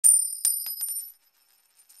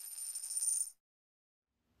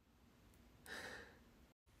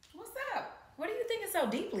so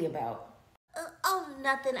deeply about? Oh,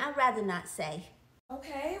 nothing. I'd rather not say.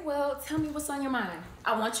 Okay, well, tell me what's on your mind.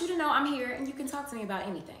 I want you to know I'm here and you can talk to me about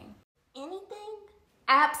anything. Anything?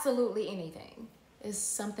 Absolutely anything. Is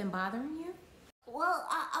something bothering you? Well,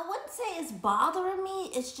 I wouldn't say it's bothering me.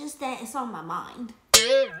 It's just that it's on my mind.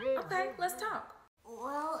 Okay, let's talk.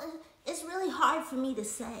 Well, it's really hard for me to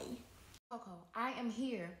say. Coco, I am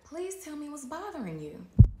here. Please tell me what's bothering you.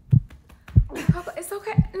 Coco, it's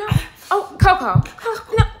okay. No. Oh, Coco.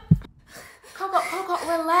 No. Coco,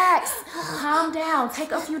 relax. Calm down.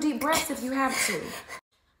 Take a few deep breaths if you have to.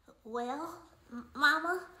 Well,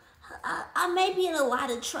 Mama, I may be in a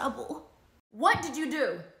lot of trouble. What did you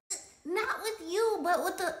do? Not with you, but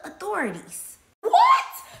with the authorities. What?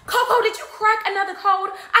 Coco, did you crack another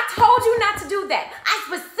code? I told you not to do that. I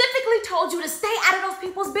specifically told you to stay out of those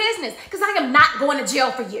people's business because I am not going to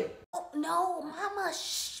jail for you. Oh, no, Mama,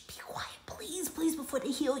 shh, be quiet, please, before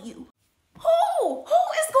they heal you. Who? Who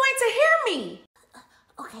is going to hear me?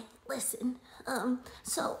 Okay, listen.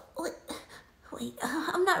 Wait,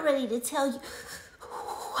 I'm not ready to tell you.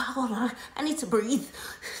 Hold on, I need to breathe.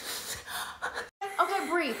 Okay,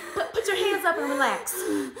 breathe. Put your hands up and relax.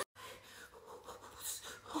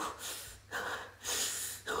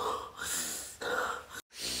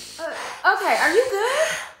 Okay, are you good?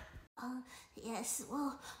 Yes,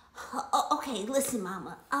 well, okay, listen,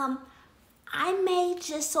 Mama. I may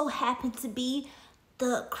just so happen to be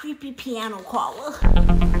the creepy piano caller.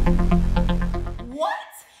 What?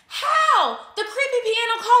 How? The creepy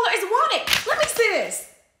piano caller is wanted. Let me see this.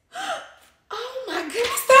 Oh my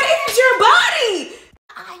goodness, that is your body.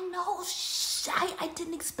 I know, I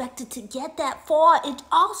didn't expect it to get that far. It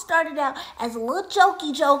all started out as a little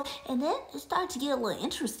jokey joke, and then it started to get a little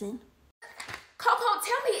interesting. Coco,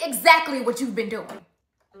 tell me exactly what you've been doing.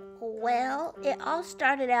 Well, it all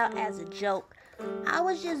started out as a joke. I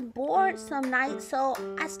was just bored some nights, so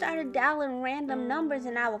I started dialing random numbers,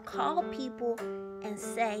 and I would call people and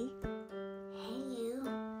say, "Hey you,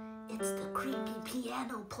 it's the creepy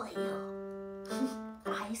piano player.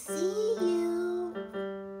 I see you."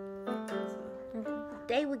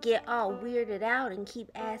 They would get all weirded out and keep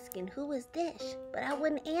asking, "Who is this?" But I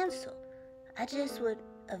wouldn't answer. I just would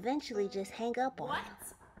eventually just hang up on them.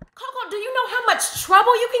 Coco, do you know how much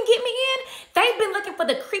trouble you can get me in? They've been looking for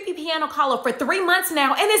the creepy piano caller for 3 months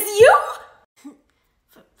now, and it's you?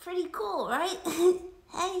 Pretty cool, right?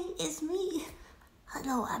 Hey, it's me. I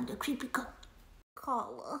know I'm the creepy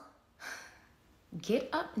caller. Get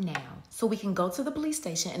up now so we can go to the police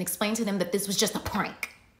station and explain to them that this was just a prank.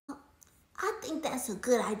 I think that's a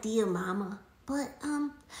good idea, Mama. But,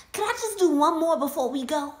 can I just do one more before we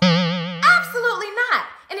go? Absolutely not.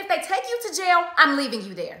 And if they take you to jail, I'm leaving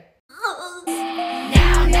you there.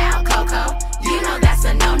 Now, Coco, you know that's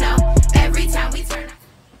a no-no. Every time we turn.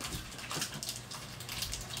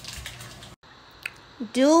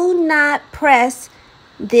 Do not press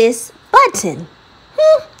this button.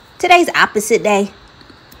 Today's opposite day.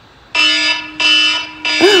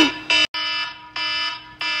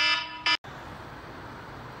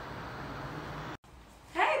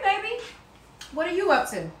 Hey, baby. What are you up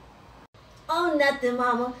to? Oh, nothing,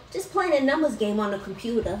 Mama. Just playing a numbers game on the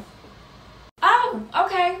computer. Oh,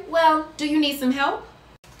 okay. Well, do you need some help?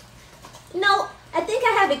 No, I think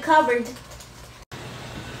I have it covered.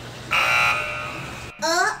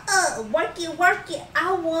 Work it.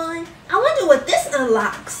 I won. I wonder what this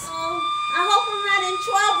unlocks. I hope I'm not in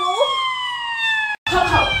trouble.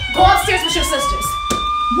 Coco, go upstairs with your sisters.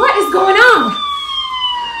 What is going on?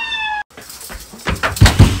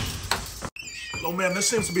 Hello, ma'am. There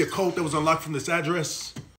seems to be a code that was unlocked from this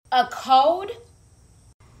address. A code?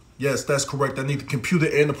 Yes, that's correct. I need the computer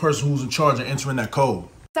and the person who's in charge of entering that code.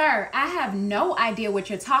 Sir, I have no idea what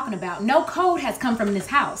you're talking about. No code has come from this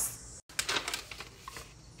house.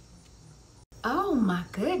 Oh my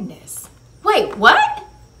goodness. Wait, what?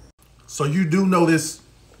 So you do know this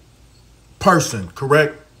person,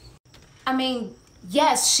 correct? I mean,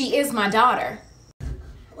 yes, she is my daughter.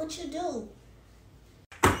 What you do?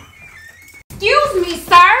 Excuse me,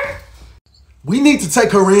 sir. We need to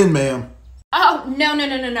take her in, ma'am. Oh, no.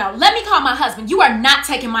 Let me call my husband. You are not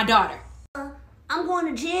taking my daughter. I'm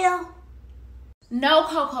going to jail. No,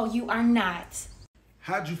 Coco, you are not.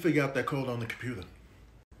 How'd you figure out that code on the computer?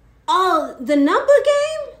 Oh, the number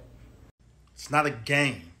game? It's not a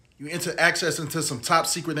game. You enter access into some top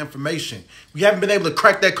secret information. We haven't been able to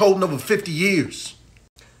crack that code in over 50 years.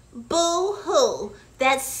 Boo-hoo.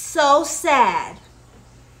 That's so sad.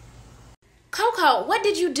 Coco, what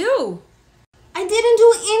did you do? I didn't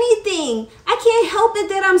do anything. I can't help it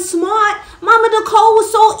that I'm smart. Mama, the code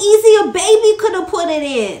was so easy a baby could have put it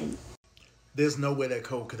in. There's no way that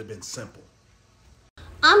code could have been simple.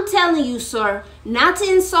 I'm telling you, sir, not to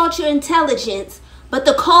insult your intelligence, but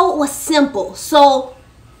the code was simple. So,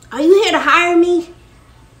 are you here to hire me?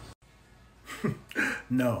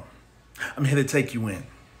 No, I'm here to take you in.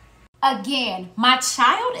 Again, my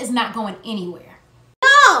child is not going anywhere.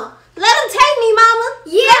 No, let him take me, Mama.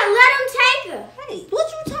 Yeah, let him take her. Hey,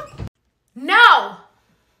 what you talking? No!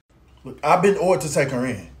 Look, I've been ordered to take her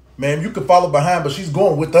in. Ma'am, you can follow behind, but she's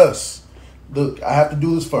going with us. Look, I have to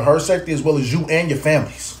do this for her safety as well as you and your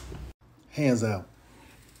families. Hands out.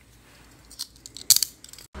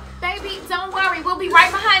 Baby, don't worry. We'll be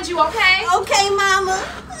right behind you, okay? Okay, Mama.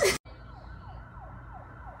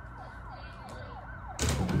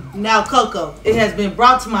 Now, Coco, it has been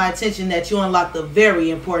brought to my attention that you unlocked a very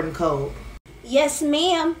important code. Yes,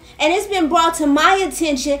 ma'am. And it's been brought to my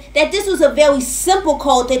attention that this was a very simple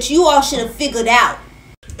code that you all should have figured out.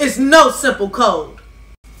 It's no simple code.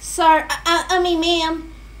 Sir, I mean,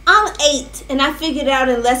 ma'am, I'm 8 and I figured it out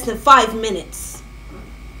in less than 5 minutes.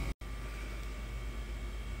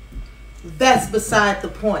 That's beside the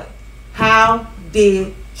point. How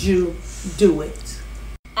did you do it?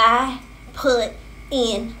 I put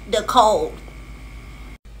in the code.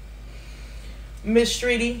 Miss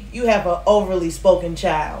Streety, you have an overly spoken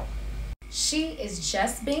child. She is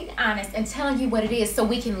just being honest and telling you what it is so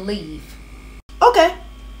we can leave. Okay,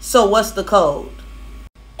 so what's the code?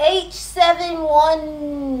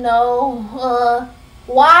 H71, no,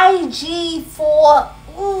 YG4,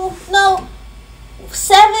 no,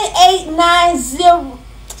 7890.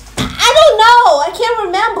 I don't know. I can't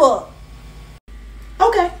remember.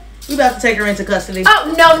 Okay, we about to take her into custody.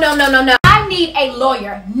 Oh, no. I need a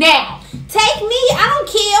lawyer now. Take me. I don't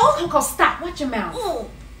care. Coco, stop. Watch your mouth.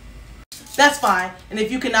 That's fine, and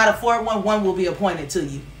if you cannot afford one, one will be appointed to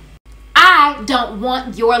you. I don't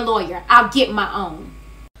want your lawyer. I'll get my own.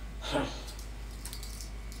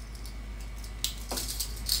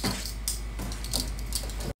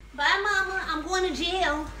 Bye, Mama. I'm going to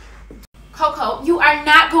jail. Coco, you are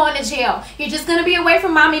not going to jail. You're just going to be away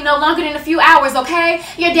from mommy no longer than a few hours, okay?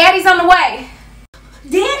 Your daddy's on the way.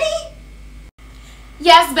 Daddy?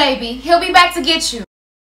 Yes, baby. He'll be back to get you.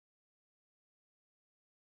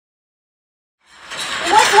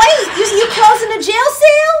 Wait. You closing the jail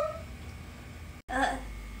cell?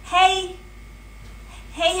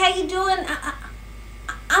 Hey, how you doing?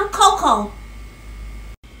 I'm Coco.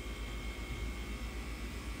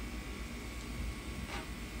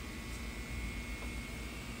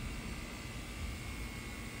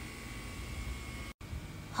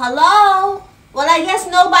 Hello? Well, I guess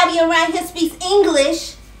nobody around here speaks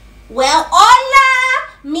English. Well, hola,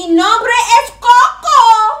 mi nombre es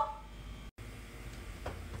Coco.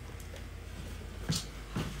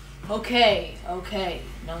 Okay.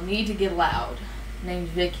 No need to get loud. Name's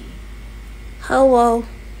Vicky. Hello.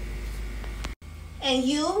 And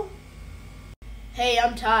you? Hey,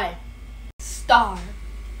 I'm Ty. Star.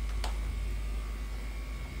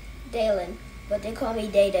 Dalen, but they call me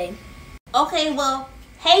Day Day. Okay, well,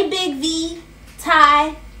 hey Big V,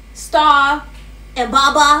 Ty, Star, and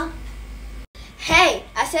Baba. Hey,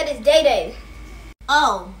 I said it's Day Day.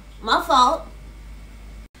 Oh, my fault.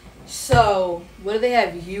 So, what do they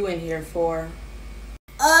have you in here for?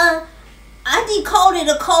 I decoded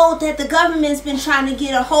a code that the government's been trying to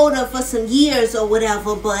get a hold of for some years or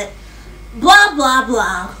whatever, but blah, blah,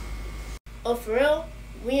 blah. Oh, for real?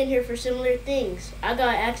 We in here for similar things. I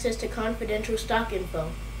got access to confidential stock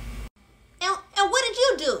info. And what did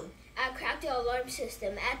you do? I cracked the alarm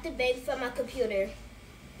system at the bank from my computer.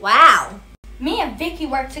 Wow. Me and Vicky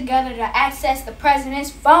worked together to access the president's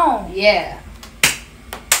phone. Yeah.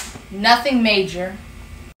 Nothing major.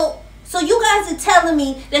 So you guys are telling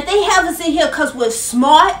me that they have us in here because we're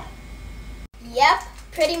smart? Yep,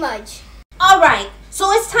 pretty much. All right,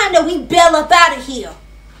 so it's time that we bail up out of here.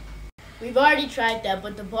 We've already tried that,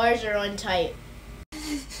 but the bars are on tight.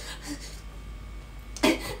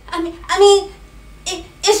 I mean,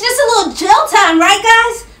 it's just a little jail time, right,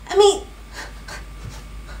 guys? I mean,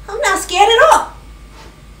 I'm not scared at all.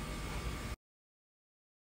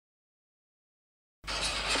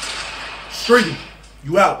 Streety,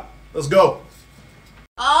 you out. Let's go.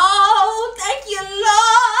 Oh, thank you,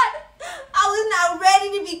 Lord. I was not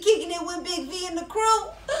ready to be kicking it with Big V and the crew.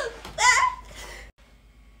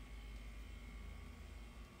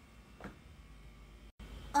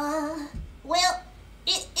 Well,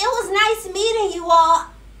 it was nice meeting you all.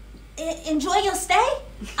 Enjoy your stay.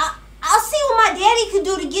 I'll see what my daddy can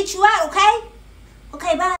do to get you out, okay?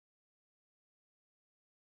 Okay, bye.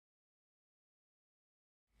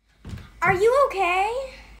 Are you okay?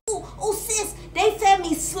 Oh, sis, they fed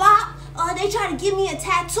me slop. They tried to give me a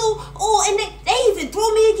tattoo. Oh, and they even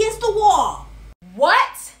threw me against the wall.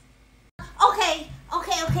 What?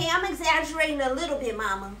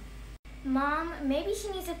 Mama. Mom, maybe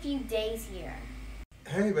she needs a few days here.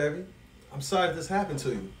 Hey, baby. I'm sorry that this happened to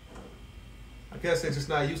you. I guess they're just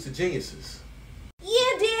not used to geniuses.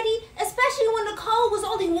 Yeah, Daddy, especially when the code was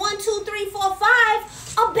only 1, 2, 3, 4,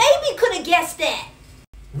 5. A baby could have guessed that.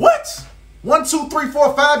 What? 1, 2, 3,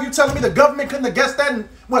 4, 5? You telling me the government couldn't have guessed that in,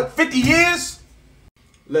 what, 50 years?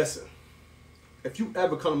 Listen, if you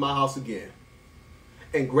ever come to my house again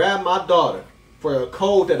and grab my daughter for a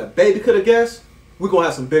code that a baby could have guessed, we're going to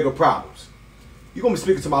have some bigger problems. You're going to be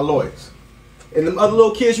speaking to my lawyers. And them other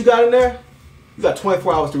little kids you got in there, you got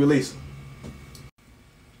 24 hours to release them.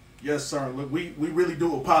 Yes, sir. Look, we really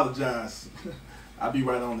do apologize. I'll be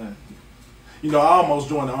right on that. You know, I almost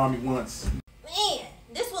joined the Army once. Man,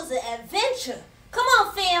 this was an adventure. Come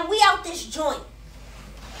on, fam, we out this joint.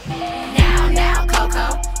 Now,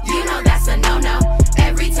 Coco, you know that's a no-no.